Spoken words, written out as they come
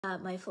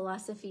My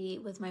philosophy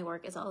with my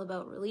work is all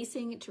about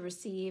releasing to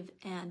receive,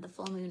 and the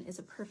full moon is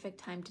a perfect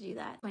time to do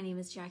that. My name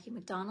is Jackie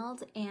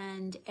McDonald,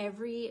 and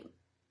every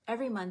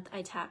month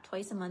I tap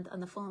twice a month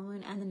on the full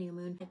moon and the new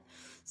moon.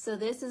 So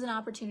this is an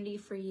opportunity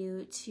for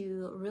you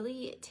to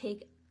really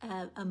take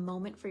a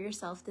moment for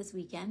yourself this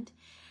weekend,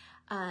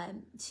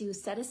 to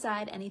set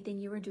aside anything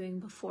you were doing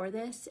before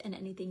this and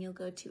anything you'll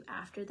go to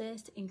after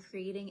this, in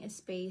creating a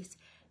space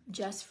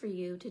just for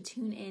you to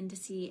tune in to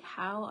see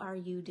how are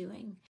you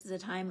doing. This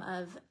is a time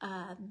of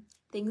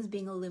things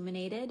being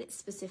illuminated,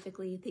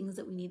 specifically things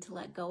that we need to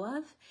let go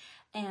of.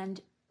 And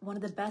one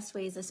of the best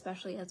ways,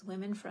 especially as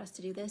women, for us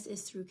to do this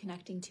is through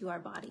connecting to our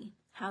body.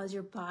 How is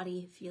your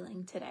body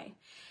feeling today?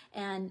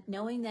 And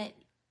knowing that,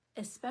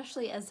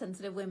 especially as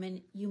sensitive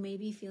women, you may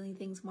be feeling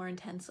things more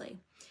intensely,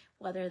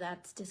 whether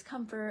that's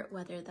discomfort,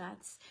 whether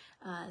that's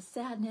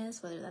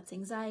sadness, whether that's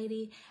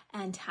anxiety,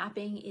 and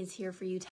tapping is here for you.